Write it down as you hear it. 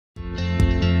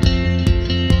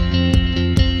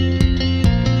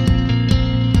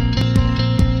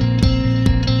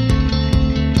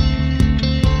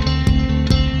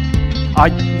I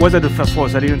was at the first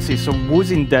rows, I didn't see. So who's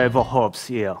in dev or ops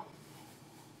here?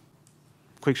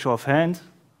 Quick show of hands.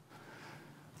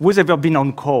 Who's ever been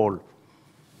on call?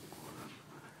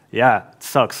 Yeah, it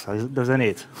sucks, doesn't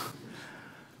it?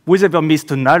 Who's ever missed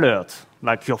an alert?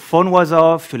 Like your phone was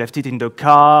off, you left it in the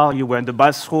car, you were in the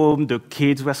bathroom, the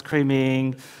kids were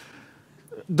screaming.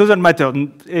 Doesn't matter,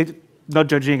 not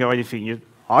judging or anything.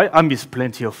 I miss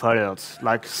plenty of alerts.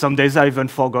 Like some days I even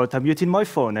forgot I'm muting my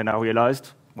phone, and I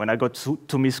realized when I got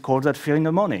to miss calls at 3 in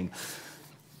the morning.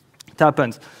 It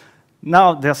happens.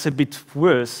 Now there's a bit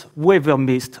worse. Whoever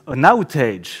missed an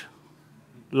outage,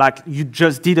 like you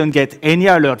just didn't get any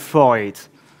alert for it.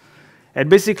 And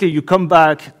basically you come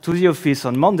back to the office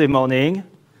on Monday morning,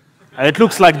 and it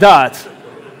looks like that.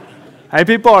 And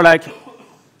people are like,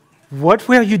 what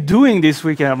were you doing this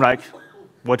weekend? I'm like,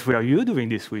 what were you doing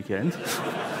this weekend?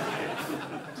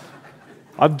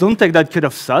 I don't take that kind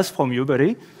of sass from you,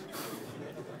 buddy.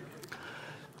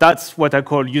 That's what I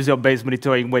call user-based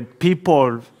monitoring, when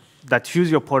people that use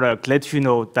your product let you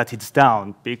know that it's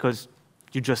down because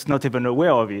you're just not even aware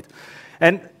of it.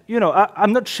 And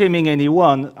I'm not shaming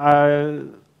anyone.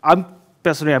 I'm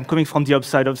coming from the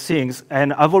upside of things,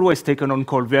 and I've always taken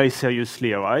on-call very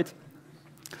seriously, all right?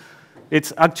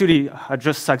 It's actually, I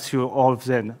just sacked you all of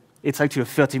them. It's actually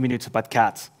 30 minutes about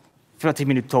cats.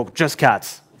 30-minute talk, just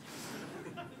cats.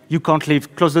 You can't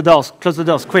leave, close the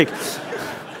doors, quick.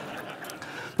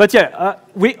 But yeah,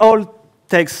 we all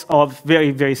take off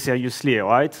very, very seriously,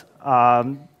 right?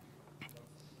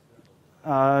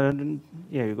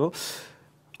 Here you go.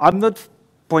 I'm not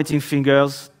pointing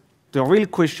fingers. The real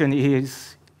question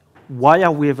is, why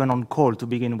are we even on call to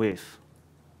begin with?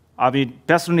 I mean,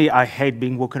 personally, I hate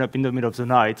being woken up in the middle of the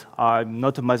night. I'm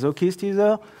not a masochist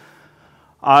either.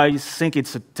 I think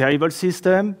it's a terrible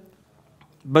system,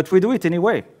 but we do it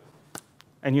anyway.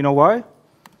 And you know why?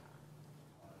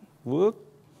 Whoop,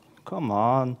 come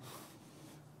on.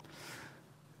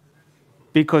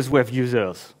 Because we have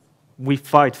users. We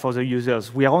fight for the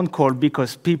users. We are on call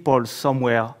because people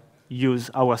somewhere use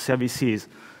our services.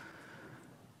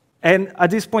 And at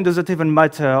this point, it doesn't even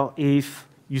matter if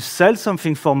you sell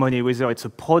something for money, whether it's a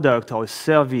product or a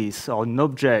service or an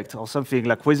object or something,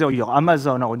 like whether you're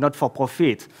Amazon or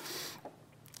not-for-profit.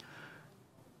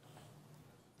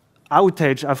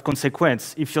 Outage have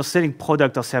consequence. If you're selling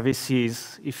product or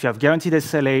services, if you have guaranteed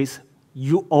SLAs,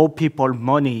 you owe people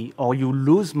money or you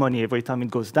lose money every time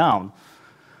it goes down.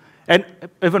 And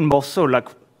even more so, like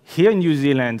here in New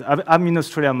Zealand, I'm in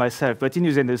Australia myself, but in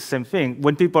New Zealand, it's the same thing.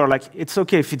 When people are like, it's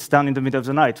okay if it's down in the middle of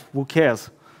the night, who cares?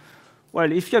 Well,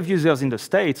 if you have users in the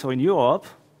States or in Europe,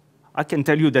 I can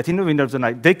tell you that in the middle of the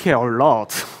night, they care a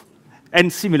lot.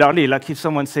 And similarly, like if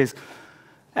someone says,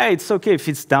 hey, it's okay if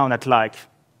it's down at like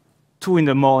 2 in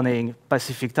the morning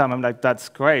Pacific time, I'm like, that's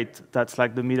great. That's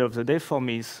like the middle of the day for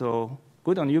me, so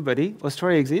good on you, buddy.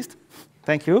 Australia exists.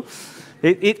 Thank you.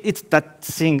 It's that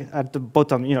thing at the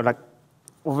bottom, like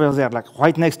over there, like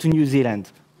right next to New Zealand,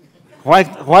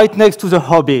 right next to the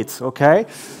Hobbit, okay?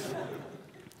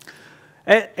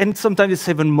 And sometimes it's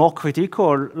even more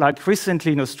critical. Like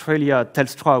recently in Australia,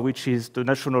 Telstra, which is the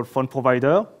national phone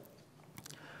provider,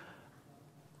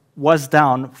 was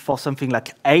down for something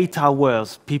like 8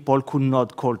 hours. People could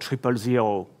not call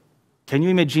 000. Can you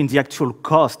imagine the actual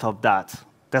cost of that?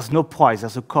 There's no price,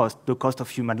 there's a cost, the cost of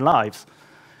human lives.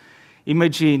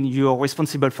 Imagine you're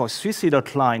responsible for a suicide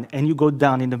hotline and you go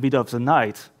down in the middle of the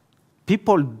night.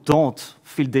 People don't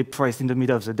feel depressed in the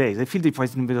middle of the day. They feel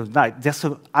depressed in the middle of the night. There's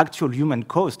an actual human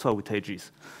cost to outages.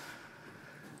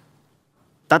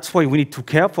 That's why we need to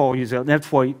care for our users. That's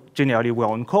why generally we're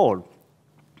on call.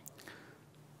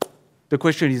 The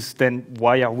question is then,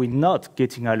 why are we not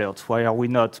getting alerts? Why are we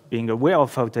not being aware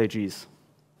of outages?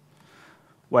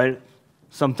 Well,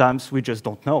 sometimes we just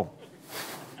don't know.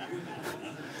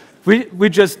 we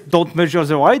just don't measure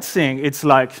the right thing. It's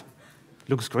like,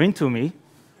 looks green to me.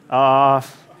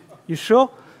 You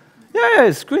sure? Yeah,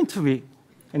 it's green to me.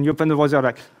 And you open the browser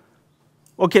like,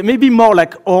 okay, maybe more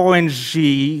like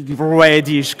orangey,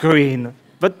 reddish green.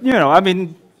 But, I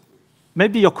mean,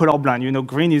 maybe you're colorblind.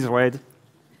 Green is red.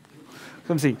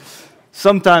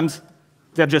 Sometimes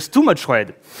they're just too much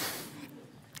red.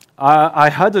 I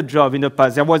had a job in the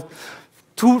past. There was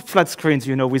 2 flat screens,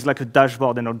 with like a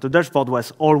dashboard, and the dashboard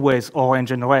was always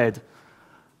orange and red.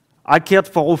 I cared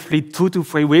for roughly 2 to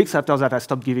 3 weeks. After that, I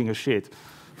stopped giving a shit.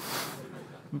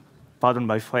 Pardon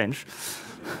my French.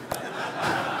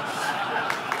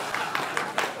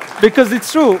 Because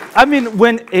it's true. I mean,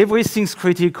 when everything's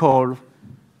critical,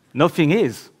 nothing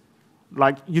is.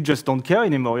 Like, you just don't care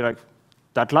anymore. You're like,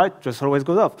 that light just always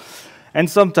goes off. And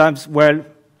sometimes, well,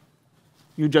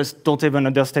 you just don't even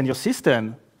understand your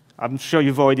system. I'm sure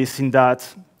you've already seen that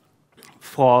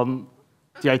from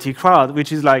the IT crowd,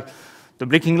 which is like, the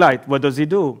blinking light, what does it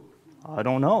do? I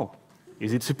don't know.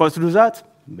 Is it supposed to do that?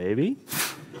 Maybe.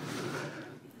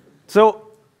 So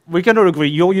we can all agree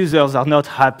your users are not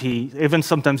happy. Even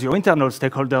sometimes your internal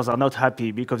stakeholders are not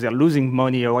happy because they're losing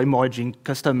money or hemorrhaging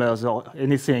customers or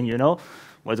anything, you know?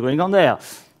 What's going on there?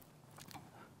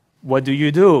 What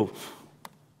do?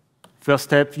 First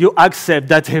step, you accept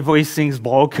that everything's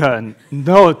broken.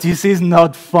 No, this is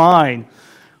not fine.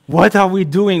 What are we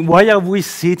doing? Why are we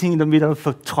sitting in the middle of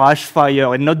a trash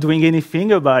fire and not doing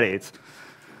anything about it?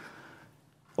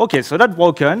 OK, so that's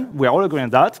broken. We're all agreeing on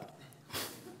that.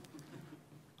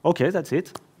 OK, that's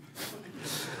it.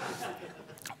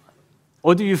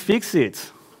 How do you fix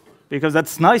it? Because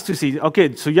that's nice to see.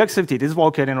 OK, so you accept it. It's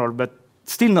broken and all, but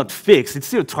still not fixed. It's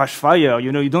still a trash fire.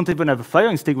 You know, you don't even have a fire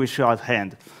extinguisher at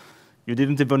hand. You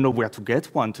didn't even know where to get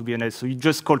one, to be honest. So you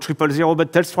just call 000,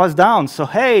 but Telstra's down. So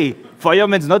hey,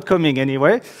 fireman's not coming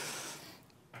anyway.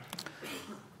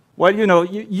 Well, you know,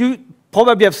 you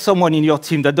probably have someone in your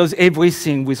team that does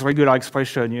everything with regular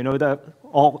expression, you know, that,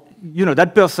 or you know,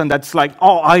 that person that's like,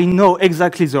 oh, I know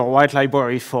exactly the right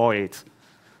library for it.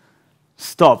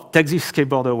 Stop. Take this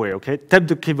keyboard away, OK? Take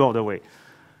the keyboard away.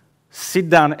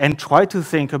 Sit down and try to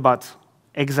think about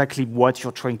exactly what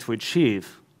you're trying to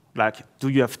achieve. Like, do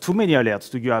you have too many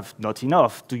alerts? Do you have not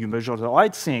enough? Do you measure the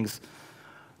right things?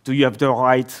 Do you have the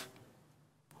right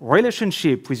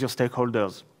relationship with your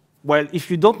stakeholders? Well,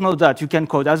 if you don't know that, you can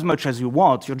code as much as you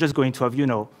want. You're just going to have, you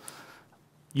know,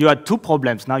 you had 2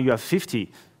 problems, now you have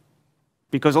 50.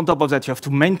 Because on top of that, you have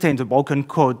to maintain the broken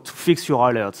code to fix your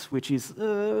alerts, which is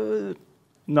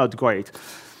not great.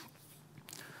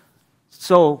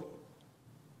 So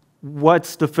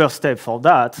what's the first step for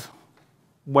that?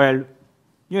 Well,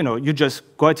 you know, you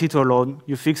just go at it alone,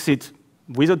 you fix it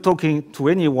without talking to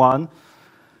anyone.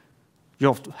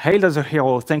 You're hailed as a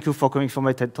hero. Thank you for coming for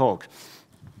my TED Talk.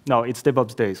 No, it's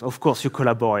DevOps Days. Of course, you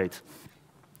collaborate.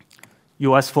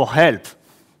 You ask for help.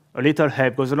 A little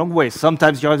help goes a long way.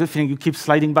 Sometimes you have the feeling you keep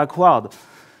sliding backward.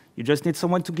 You just need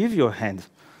someone to give you a hand.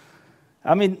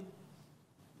 I mean,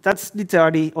 that's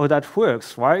literally how that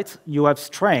works, right? You have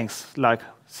strengths, like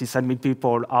sysadmin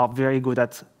people are very good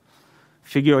at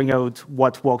figuring out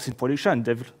what works in production.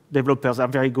 Developers are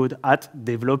very good at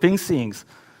developing things.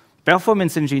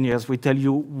 Performance engineers will tell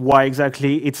you why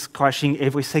exactly it's crashing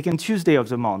every second Tuesday of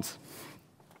the month.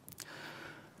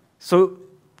 So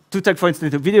to take, for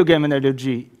instance, a video game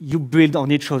analogy, you build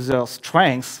on each other's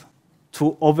strengths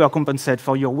to overcompensate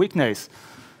for your weakness.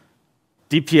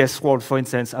 DPS roles, for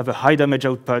instance, have a high damage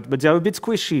output, but they're a bit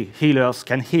squishy. Healers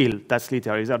can heal. That's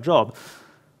literally their job.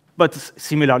 But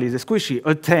similarly, they're squishy.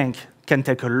 A tank can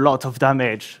take a lot of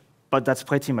damage, but that's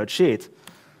pretty much it.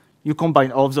 You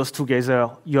combine all of those together,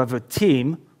 you have a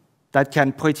team that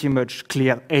can pretty much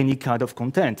clear any kind of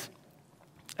content.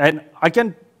 And I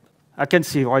can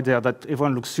see right there that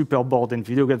everyone looks super bored and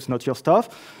video games not your stuff.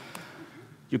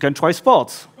 You can try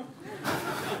sports.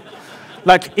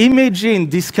 Like, imagine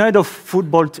this kind of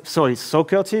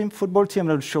soccer team, football team,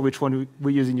 I'm not sure which one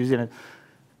we use in New Zealand.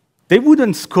 They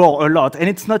wouldn't score a lot, and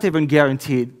it's not even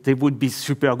guaranteed they would be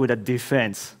super good at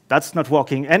defense. That's not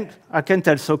working, and I can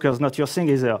tell soccer's not your thing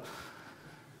either.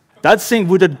 That thing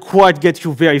wouldn't quite get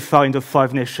you very far in the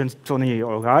 5 Nations tourney,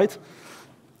 all right?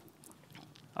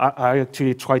 I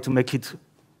actually tried to make it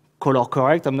color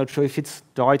correct. I'm not sure if it's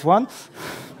the right one.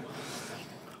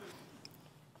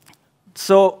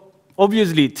 So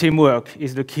obviously, teamwork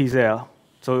is the key there.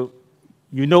 So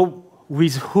you know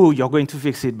with who you're going to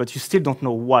fix it, but you still don't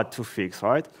know what to fix,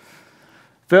 right?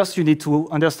 First, you need to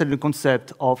understand the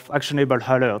concept of actionable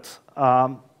alerts.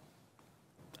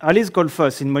 Alice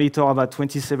Goldfuss in Monitor about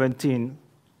 2017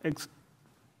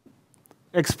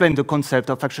 explained the concept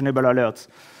of actionable alerts,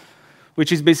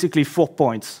 which is basically 4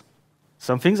 points.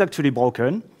 Something's actually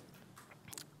broken,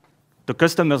 the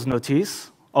customers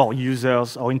notice, or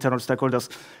users, or internal stakeholders,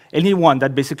 anyone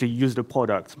that basically used the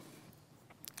product.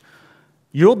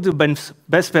 You're the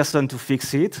best person to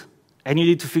fix it, and you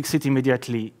need to fix it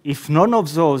immediately. If none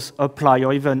of those apply,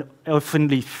 or even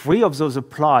oftenly 3 of those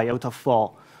apply out of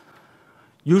 4,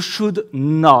 you should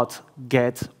not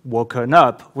get woken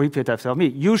up. Repeat after me.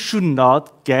 You should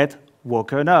not get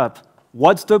woken up.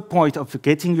 What's the point of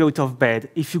getting you out of bed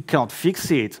if you can't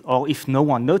fix it, or if no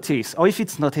one noticed, or if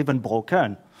it's not even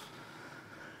broken?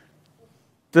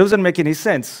 Doesn't make any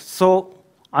sense. So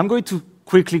I'm going to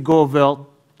quickly go over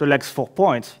the next 4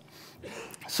 points.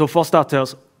 So for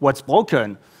starters, what's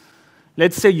broken?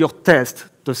 Let's say your test,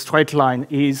 the straight line,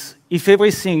 is if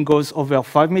everything goes over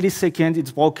 5 milliseconds,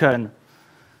 it's broken.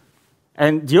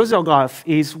 And the other graph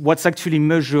is what's actually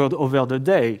measured over the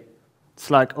day. It's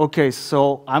like, okay,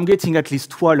 so I'm getting at least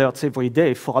 2 alerts every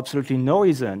day for absolutely no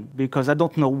reason, because I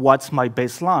don't know what's my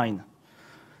baseline.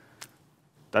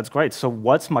 That's great, so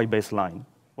what's my baseline?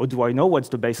 Or do I know what's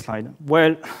the baseline?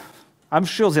 Well, I'm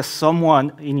sure there's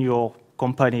someone in your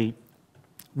company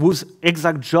whose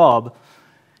exact job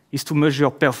is to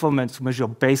measure performance, to measure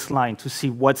baseline, to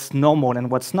see what's normal and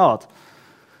what's not.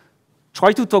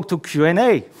 Try to talk to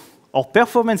Q&A or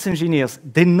performance engineers.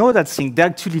 They know that thing. They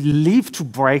actually live to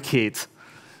break it.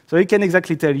 So they can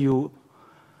exactly tell you,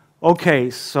 OK,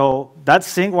 so that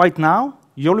thing right now,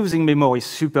 you're losing memory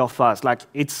super fast. Like,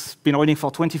 it's been running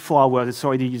for 24 hours. It's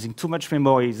already using too much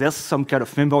memory. There's some kind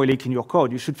of memory leak in your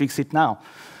code. You should fix it now.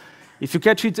 If you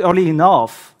catch it early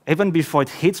enough, even before it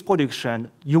hits production,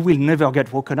 you will never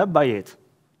get woken up by it.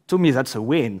 To me, that's a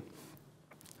win.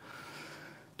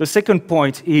 The second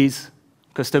point is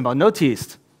customer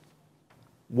noticed.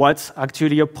 What's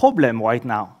actually a problem right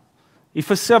now? If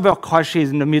a server crashes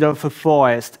in the middle of a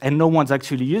forest and no one's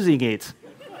actually using it,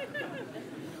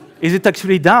 is it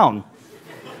actually down?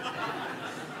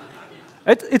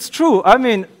 It's true. I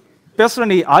mean,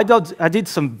 personally, I did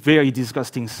some very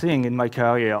disgusting thing in my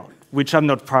career, which I'm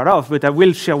not proud of, but I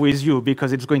will share with you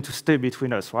because it's going to stay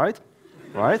between us, right?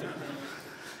 Right?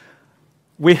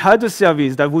 We had a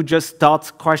service that would just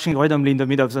start crashing randomly in the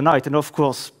middle of the night, and of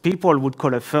course, people would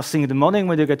call us first thing in the morning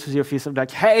when they get to the office, and like,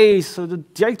 hey, so the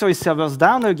directory server's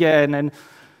down again,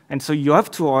 and so you have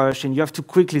to rush, and you have to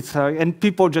quickly, and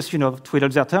people just, twiddle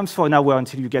their thumbs for an hour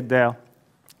until you get there.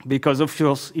 Because, of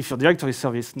course, if your directory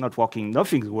service is not working,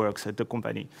 nothing works at the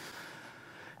company.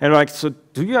 And like, so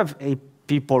do you have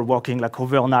people working like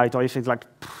overnight, or if it's like,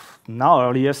 now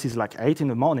earliest is like 8 in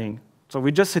the morning. So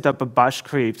we just set up a bash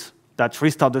script that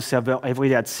restart the server every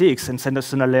day at 6 and send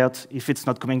us an alert if it's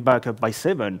not coming back up by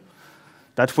 7.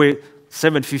 That way,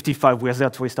 7:55, we're there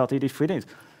to restart it if we need.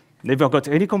 Never got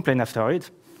any complaint after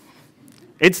it.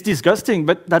 It's disgusting,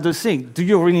 but that's the thing. Do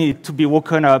you really need to be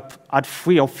woken up at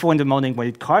 3 or 4 in the morning when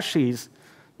it crashes,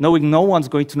 knowing no one's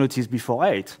going to notice before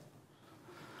 8?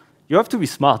 You have to be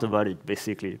smart about it,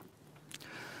 basically.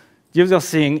 The other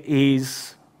thing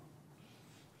is,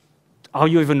 are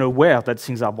you even aware that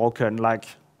things are broken? Like,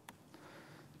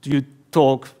 do you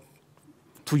talk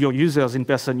to your users in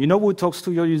person? You know who talks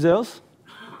to your users?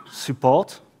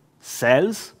 Support,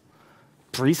 sales,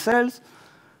 pre-sales.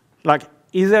 Like,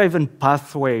 is there even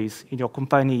pathways in your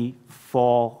company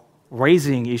for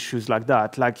raising issues like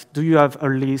that? Like, do you have a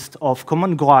list of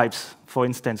common gripes, for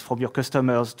instance, from your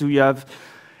customers? Do you have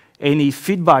any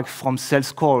feedback from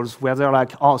sales calls where they're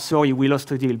like, oh, sorry, we lost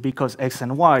a deal because X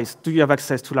and Y? Do you have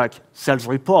access to like sales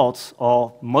reports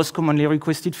or most commonly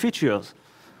requested features?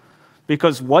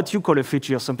 Because what you call a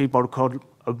feature, some people call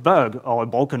a bug or a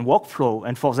broken workflow,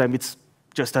 and for them it's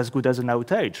just as good as an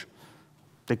outage.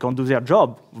 They can't do their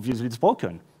job, obviously it's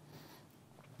broken.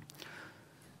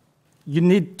 You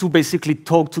need to basically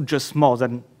talk to just more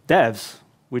than devs,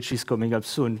 which is coming up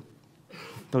soon.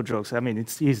 No jokes, I mean,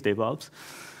 it's DevOps.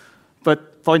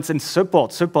 But for instance,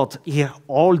 support hear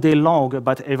all day long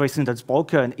about everything that's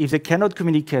broken. If they cannot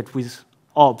communicate with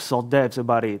ops or devs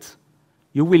about it,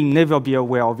 you will never be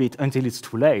aware of it until it's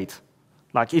too late.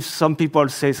 Like if some people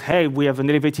say, hey, we have an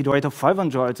elevated rate of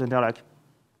 500, and they're like,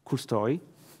 cool story.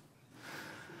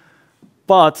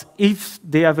 But if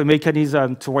they have a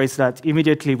mechanism to raise that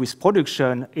immediately with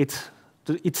production, it's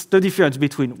the difference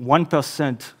between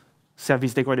 1%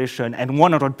 service degradation and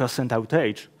 100%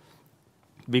 outage.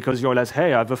 Because you realize,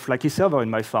 hey, I have a flaky server in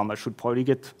my farm. I should probably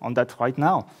get on that right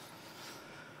now.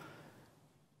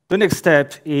 The next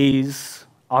step is,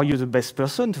 are you the best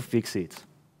person to fix it?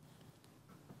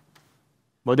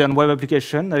 Modern web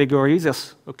application, allegories,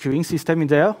 there's a queuing system in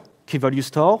there, key value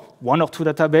store, 1 or 2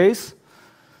 database.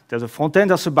 There's a front end,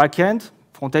 there's a back end.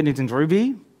 Front end is in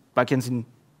Ruby, back end is in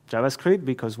JavaScript,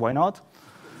 because why not?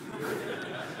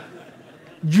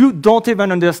 You don't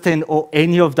even understand how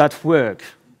any of that works,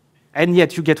 and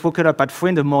yet you get woken up at 3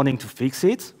 in the morning to fix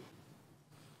it?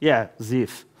 Yeah,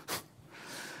 Ziff.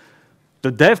 The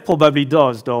dev probably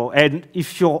does, though, and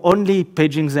if you're only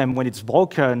paging them when it's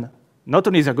broken, not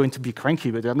only is they going to be cranky,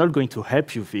 but they're not going to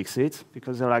help you fix it,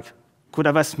 because they're like, could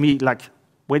have asked me like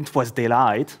when it was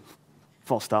daylight,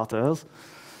 for starters.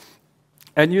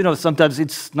 And sometimes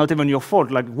it's not even your fault.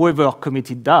 Like whoever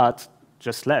committed that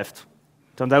just left.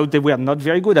 Turned out they were not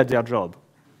very good at their job.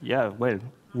 Yeah, well,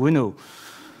 who knew?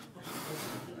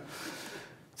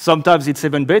 Sometimes it's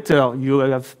even better. You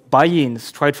have buy-in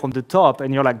straight from the top,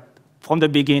 and you're like, from the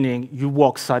beginning, you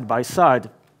work side by side.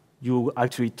 You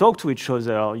actually talk to each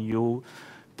other. You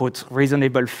put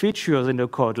reasonable features in the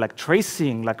code, like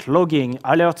tracing, like logging,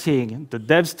 alerting. The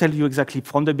devs tell you exactly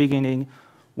from the beginning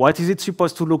What is it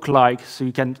supposed to look like? So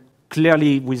you can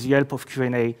clearly, with the help of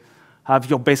Q&A, have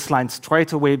your baseline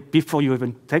straight away before you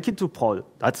even take it to prod.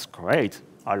 That's great.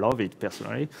 I love it,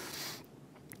 personally.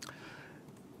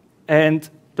 And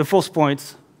the fourth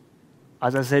point,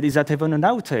 as I said, is that even an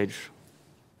outage.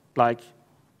 Like,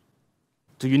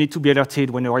 do you need to be alerted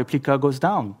when a replica goes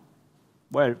down?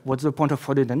 Well, what's the point of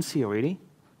redundancy, really?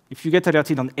 If you get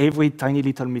alerted on every tiny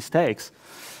little mistakes,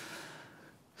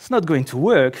 it's not going to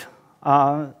work.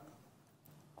 Can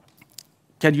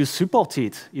you support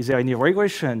it? Is there any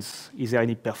regressions? Is there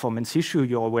any performance issue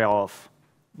you're aware of?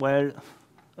 Well,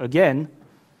 again,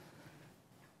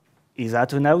 is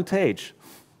that an outage?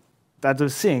 That's the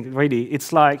thing, really.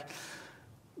 It's like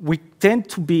we tend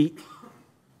to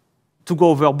go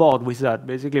overboard with that.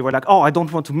 Basically, we're like, oh, I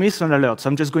don't want to miss an alert, so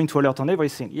I'm just going to alert on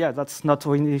everything. Yeah, that's not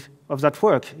any of that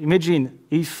work. Imagine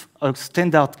if a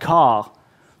standard car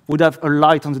would have a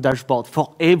light on the dashboard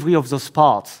for every of those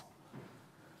parts.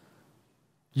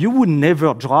 You would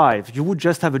never drive. You would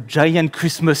just have a giant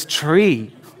Christmas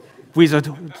tree with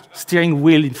a steering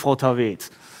wheel in front of it.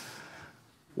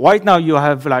 Right now, you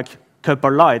have like a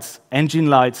couple lights, engine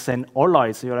lights and all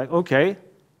lights. You're like, OK,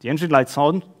 the engine light's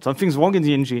on. Something's wrong in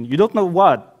the engine. You don't know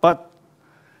what, but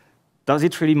does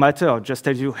it really matter? It just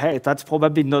tells you, hey, that's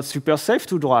probably not super safe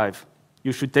to drive.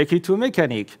 You should take it to a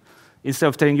mechanic. Instead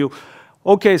of telling you,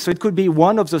 OK, so it could be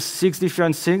one of the 6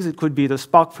 different things. It could be the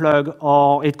spark plug,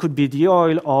 or it could be the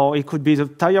oil, or it could be the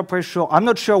tire pressure. I'm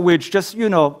not sure which. Just,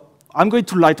 I'm going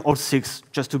to light all 6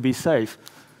 just to be safe.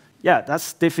 Yeah,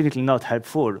 that's definitely not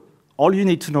helpful. All you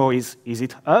need to know is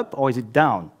it up or is it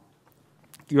down?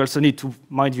 You also need to,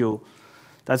 mind you,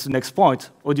 that's the next point.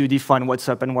 How do you define what's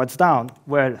up and what's down?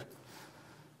 Well,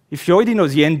 if you already know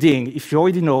the ending, if you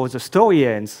already know the story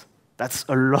ends, that's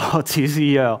a lot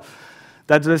easier.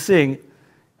 That's the thing.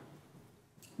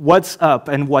 What's up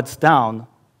and what's down?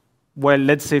 Well,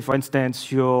 let's say, for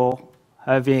instance, you're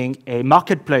having a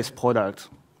marketplace product.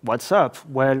 What's up?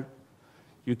 Well,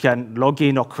 you can log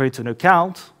in or create an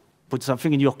account, put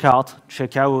something in your cart,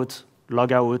 check out,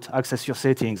 log out, access your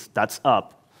settings. That's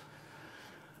up.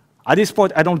 At this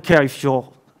point, I don't care if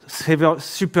your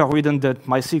super redundant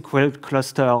MySQL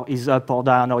cluster is up or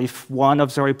down, or if one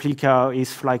of the replica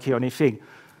is flaky or anything.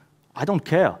 I don't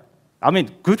care. I mean,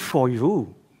 good for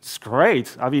you. It's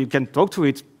great. I mean, you can talk to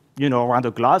it, around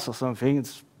a glass or something.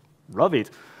 Love it.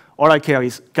 All I care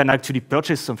is, can I actually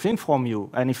purchase something from you?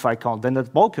 And if I can't, then that's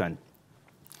broken.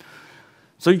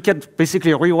 So you can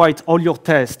basically rewrite all your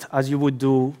tests as you would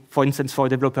do, for instance, for a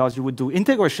developer, as you would do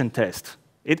integration tests.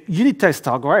 Unit tests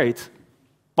are great,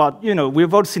 but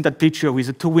we've all seen that picture with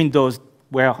the 2 windows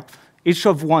where each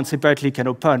of one separately can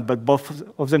open, but both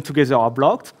of them together are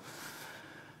blocked.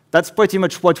 That's pretty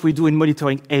much what we do in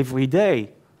monitoring every day.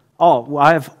 Oh,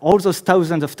 I have all those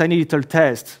thousands of tiny little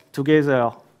tests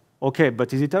together. OK,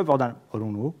 but is it up or down? I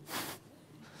don't know.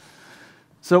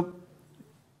 So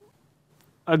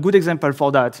a good example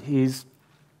for that is,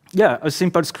 a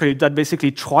simple script that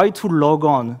basically tries to log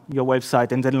on your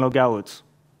website and then log out.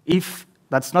 If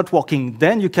that's not working,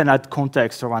 then you can add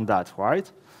context around that,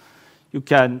 right? You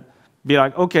can be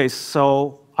like, OK,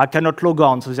 so I cannot log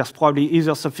on, so there's probably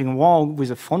either something wrong with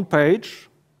the front page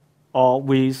or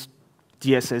with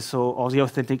the SSO or the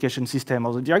authentication system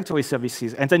or the directory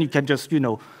services. And then you can just,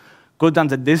 go down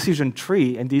the decision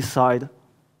tree and decide,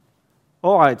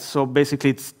 all right, so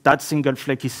basically it's that single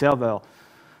flaky server.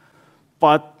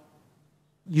 But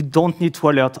you don't need to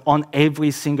alert on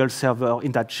every single server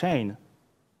in that chain.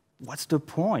 What's the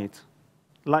point?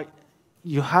 Like,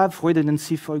 you have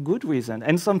redundancy for a good reason.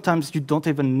 And sometimes you don't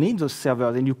even need those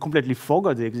servers, and you completely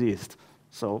forgot they exist.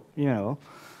 So,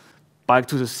 back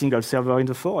to the single server in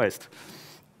the forest.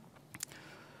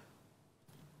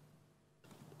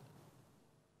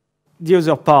 The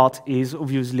other part is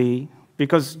obviously,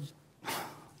 because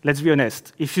let's be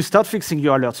honest, if you start fixing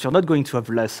your alerts, you're not going to have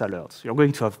less alerts. You're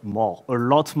going to have more, a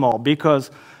lot more, because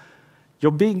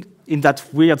you're being in that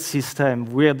weird system,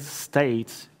 weird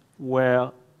state,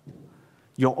 where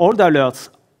your old alerts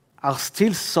are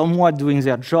still somewhat doing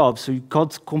their job, so you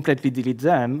can't completely delete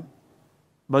them,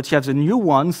 but you have the new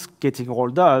ones getting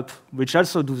rolled up, which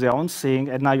also do their own thing,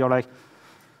 and now you're like,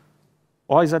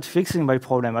 why is that fixing my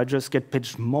problem? I just get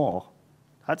paged more.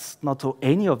 That's not how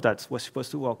any of that was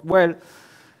supposed to work. Well,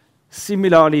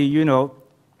 similarly,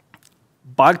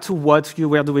 back to what you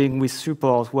were doing with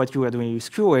support, what you were doing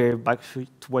with QA, back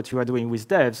to what you were doing with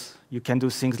devs, you can do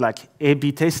things like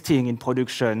A/B testing in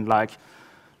production, like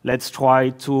let's try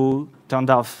to turn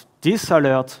off this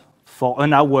alert for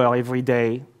an hour every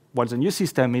day while the new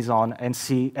system is on and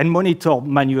see and monitor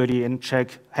manually and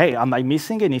check, hey, am I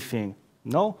missing anything?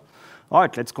 No? All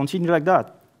right, let's continue like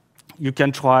that. You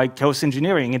can try chaos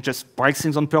engineering and just break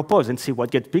things on purpose and see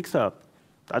what gets picked up.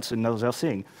 That's another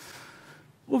thing.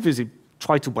 Obviously,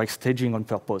 try to break staging on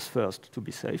purpose first to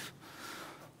be safe.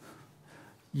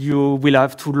 You will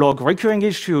have to log recurring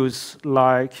issues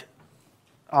like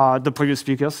the previous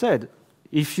speaker said.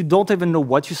 If you don't even know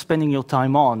what you're spending your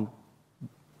time on,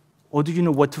 how do you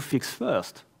know what to fix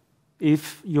first?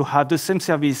 If you have the same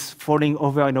service falling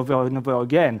over and over and over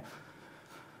again,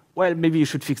 well, maybe you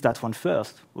should fix that one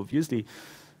first, obviously.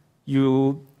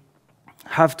 You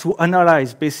have to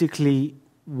analyze basically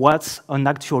what's an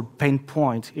actual pain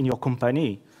point in your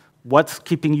company, what's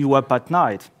keeping you up at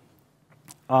night.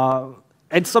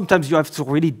 And sometimes you have to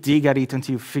really dig at it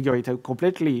until you figure it out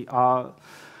completely. I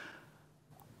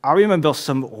remember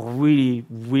some really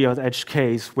weird edge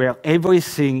case where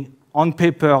everything on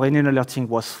paper and in alerting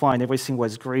was fine, everything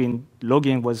was green,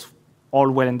 logging was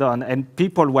all well and done, and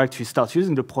people would actually start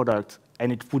using the product,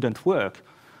 and it wouldn't work.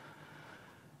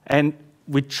 And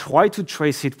we tried to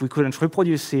trace it, we couldn't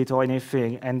reproduce it or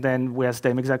anything, and then we asked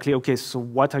them exactly, okay, so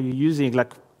what are you using?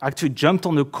 Like, actually jumped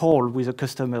on a call with the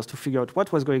customers to figure out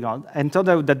what was going on, and turned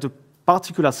out that the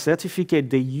particular certificate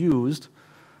they used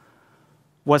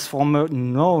was from a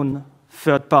known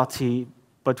third party,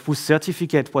 but whose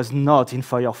certificate was not in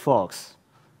Firefox.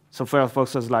 So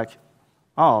Firefox was like,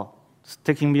 oh, it's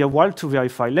taking me a while to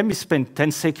verify. Let me spend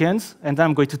 10 seconds, and then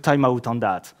I'm going to time out on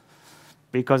that,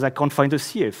 because I can't find a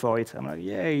CA for it. I'm like,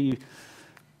 yay.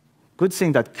 Good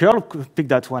thing that curl picked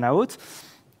that one out.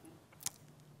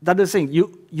 That's the thing.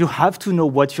 You have to know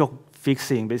what you're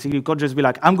fixing. Basically, you can't just be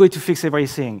like, I'm going to fix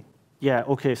everything. Yeah,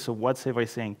 OK, so what's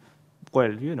everything?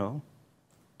 Well, you know,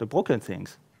 the broken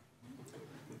things.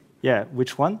 Yeah,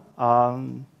 which one?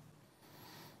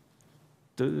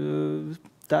 The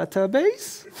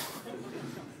database?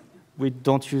 We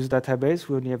don't use database.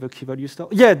 We only have a key value store.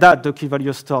 Yeah, the key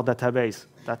value store database.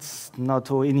 That's not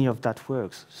how any of that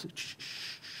works.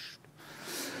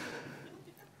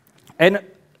 And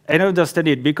I understand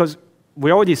it, because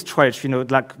we're already stretched. You know,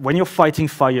 like when you're fighting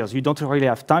fires, you don't really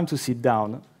have time to sit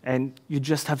down, and you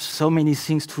just have so many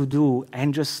things to do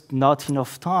and just not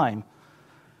enough time.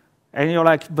 And you're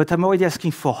like, but I'm already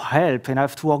asking for help, and I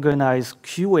have to organize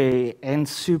QA and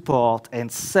support and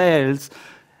sales,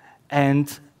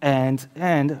 and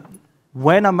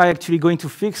when am I actually going to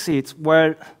fix it?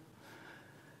 Well,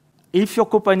 if your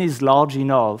company is large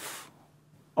enough,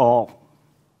 or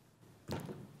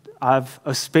have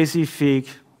a specific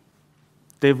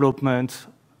development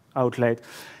outlet,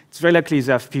 it's very likely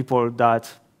they have people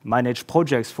that manage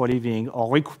projects for a living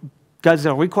or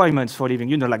gather requirements for a living,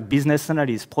 you know, like business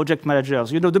analysts, project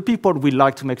managers, you know, the people we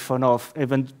like to make fun of,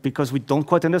 even because we don't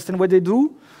quite understand what they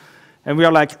do. And we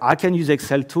are like, I can use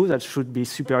Excel too, that should be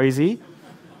super easy.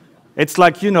 It's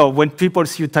like, you know, when people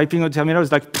see you typing on terminal,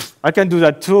 it's like, I can do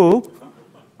that too.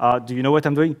 Do you know what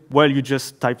I'm doing? Well, you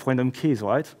just type random keys,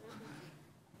 right?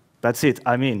 That's it.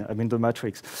 I'm in the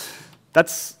matrix.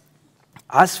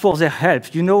 As for their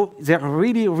help, you know, they're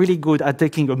really, really good at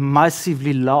taking a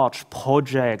massively large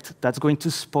project that's going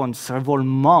to span several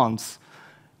months,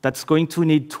 that's going to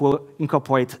need to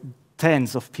incorporate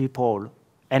tens of people,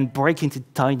 and break into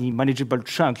tiny, manageable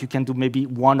chunks. You can do maybe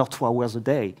 1 or 2 hours a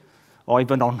day, or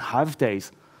even on half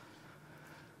days.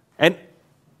 And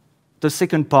the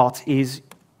second part is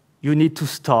you need to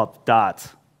stop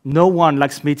that. No one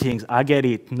likes meetings, I get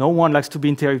it. No one likes to be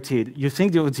interrupted. You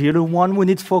think you're the only one who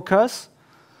needs focus?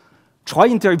 Try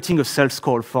interrupting a sales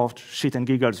call for shit and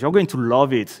giggles. You're going to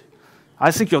love it.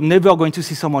 I think you're never going to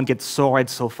see someone get so red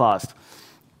so fast.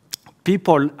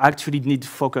 People actually need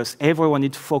focus. Everyone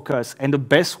needs focus. And the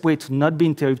best way to not be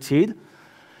interrupted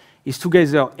is to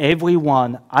gather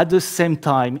everyone at the same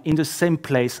time, in the same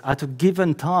place, at a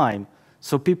given time,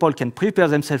 so people can prepare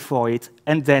themselves for it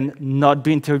and then not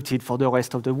be interrupted for the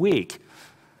rest of the week.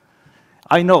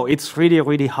 I know, it's really,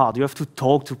 really hard. You have to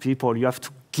talk to people. You have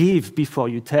to give before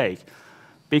you take.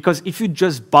 Because if you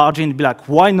just barge in and be like,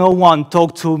 why no one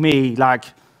talked to me like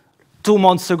 2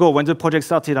 months ago when the project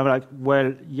started? I'm like,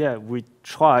 well, yeah, we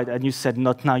tried, and you said,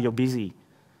 not now, you're busy.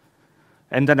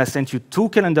 And then I sent you 2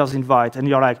 calendars invite, and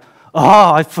you're like,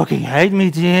 oh, I fucking hate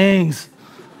meetings.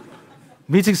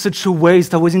 Meetings such a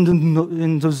waste. I was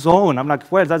in the zone. I'm like,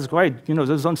 well, that's great. You know,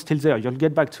 the zone's still there. You'll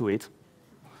get back to it.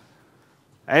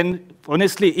 And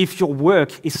honestly, if your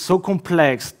work is so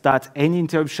complex that any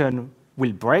interruption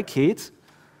will break it,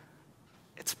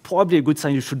 it's probably a good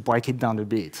sign you should break it down a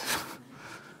bit.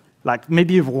 Like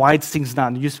maybe write things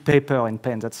down, use paper and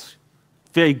pen. That's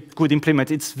very good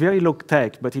implement. It's very low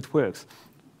tech, but it works.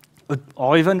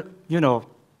 Or even, you know,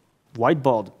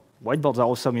 whiteboard. Whiteboards are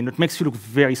awesome. You know, it makes you look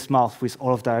very smart with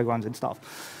all of diagrams and stuff.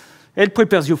 It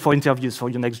prepares you for interviews for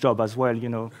your next job as well,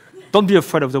 Don't be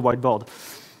afraid of the whiteboard.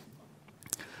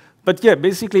 But yeah,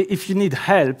 basically, if you need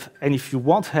help and if you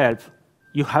want help,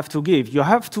 you have to give. You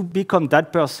have to become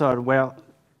that person where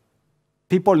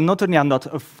people not only are not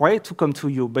afraid to come to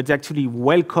you, but they actually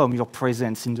welcome your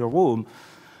presence in the room.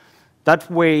 That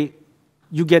way,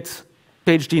 you get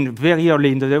paged in very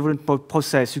early in the development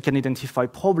process. You can identify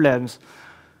problems.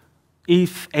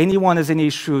 If anyone has any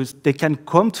issues, they can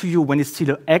come to you when it's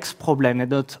still an X problem and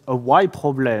not a Y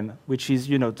problem, which is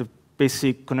the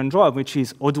basic conundrum, which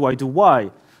is, how do I do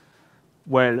Y?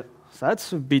 Well,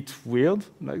 that's a bit weird.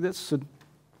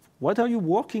 What are you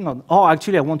working on? Oh,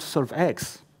 actually, I want to solve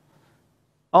X.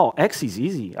 Oh, X is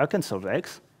easy. I can solve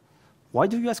X. Why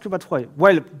do you ask about Y?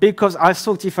 Well, because I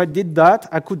thought if I did that,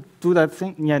 I could do that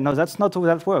thing. Yeah, no, that's not how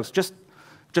that works. Just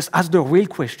ask the real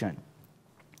question.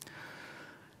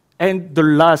 And the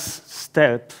last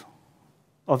step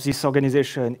of this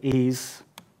organization is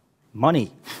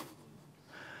money.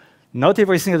 Not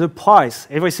everything has a price,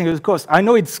 everything has a cost. I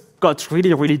know it's got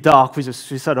really, really dark with the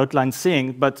suicide hotline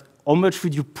thing, but how much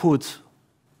would you put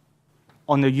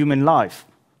on a human life?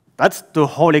 That's the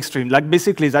whole extreme.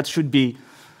 Basically, that should be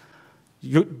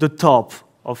the top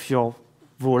of your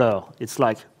ruler. It's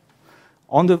like,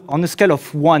 on a scale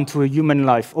of 1 to a human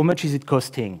life, how much is it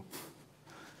costing?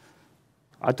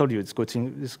 I told you it's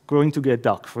going to get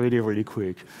dark really, really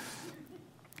quick.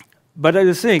 But I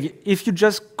was saying, if you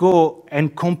just go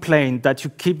and complain that you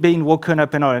keep being woken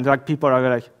up and all, and people are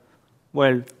like,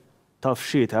 well, tough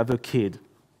shit, I have a kid,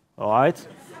 all right?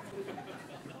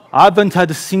 I haven't had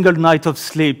a single night of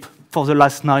sleep for the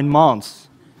last 9 months.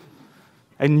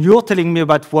 And you're telling me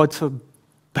about what a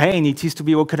pain it is to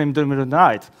be woken up in the middle of the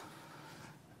night.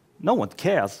 No one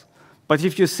cares. But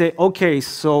if you say, OK,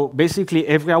 so basically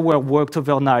every hour worked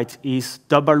overnight is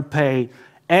double pay,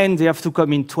 and they have to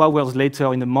come in 2 hours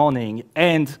later in the morning,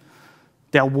 and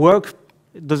their work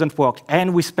doesn't work,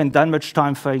 and we spend that much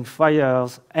time fighting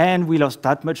fires, and we lost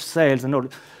that much sales, and all.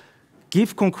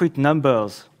 Give concrete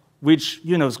numbers, which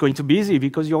is going to be easy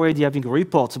because you're already having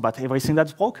reports about everything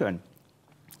that's broken,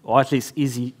 or at least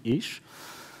easy-ish.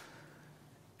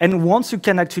 And once you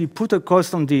can actually put a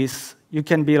cost on this, you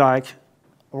can be like,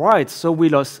 right, so we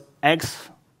lost X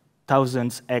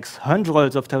thousands, X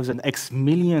hundreds of thousands, X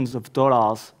millions of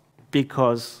dollars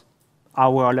because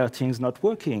our alerting is not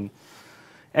working.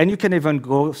 And you can even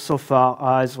go so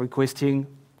far as requesting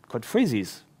code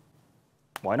freezes.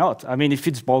 Why not? I mean, if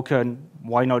it's broken,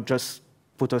 why not just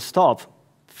put a stop,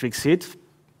 fix it,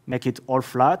 make it all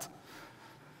flat,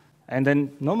 and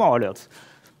then no more alerts.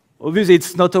 Obviously,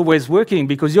 it's not always working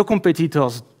because your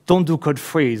competitors don't do code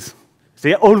freeze.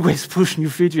 They always push new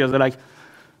features. They're like,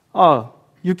 oh,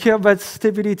 you care about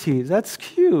stability. That's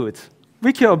cute.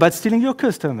 We care about stealing your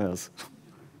customers.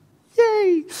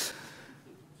 Yay!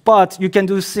 But you can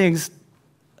do things.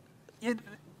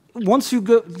 Once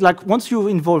you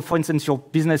involve, for instance, your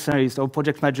business analyst or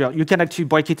project manager, you can actually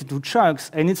break it into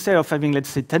chunks. And instead of having, let's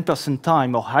say, 10%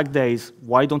 time or hack days,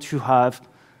 why don't you have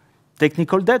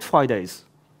technical debt Fridays,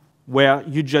 where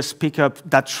you just pick up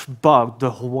that bug, the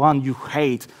one you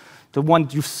hate, the one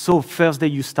you saw first day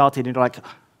you started, and you're like,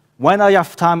 when I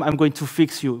have time, I'm going to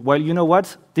fix you. Well, you know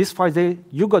what? This Friday,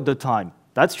 you got the time.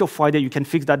 That's your Friday. You can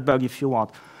fix that bug if you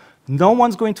want. No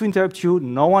one's going to interrupt you.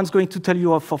 No one's going to tell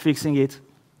you off for fixing it.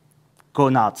 Go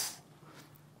nuts.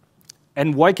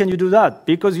 And why can you do that?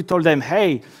 Because you told them,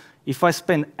 hey, if I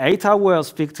spend 8 hours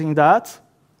fixing that,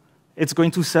 it's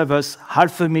going to save us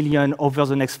 $500,000 over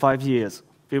the next 5 years.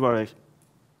 People are like,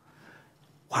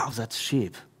 wow, that's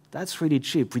cheap. That's really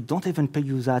cheap. We don't even pay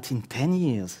you that in 10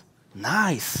 years.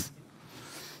 Nice.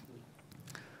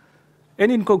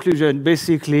 And in conclusion,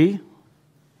 basically,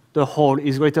 the whole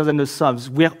is greater than the sums.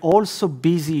 We're all so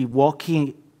busy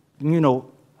working,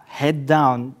 head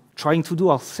down, trying to do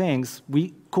our things,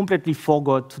 we completely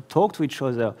forgot to talk to each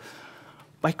other.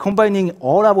 By combining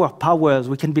all our powers,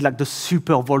 we can be like the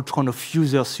super Voltron of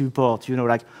user support,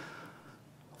 like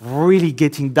really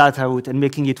getting that out and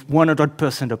making it 100%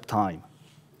 uptime.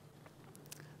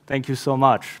 Thank you so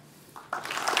much.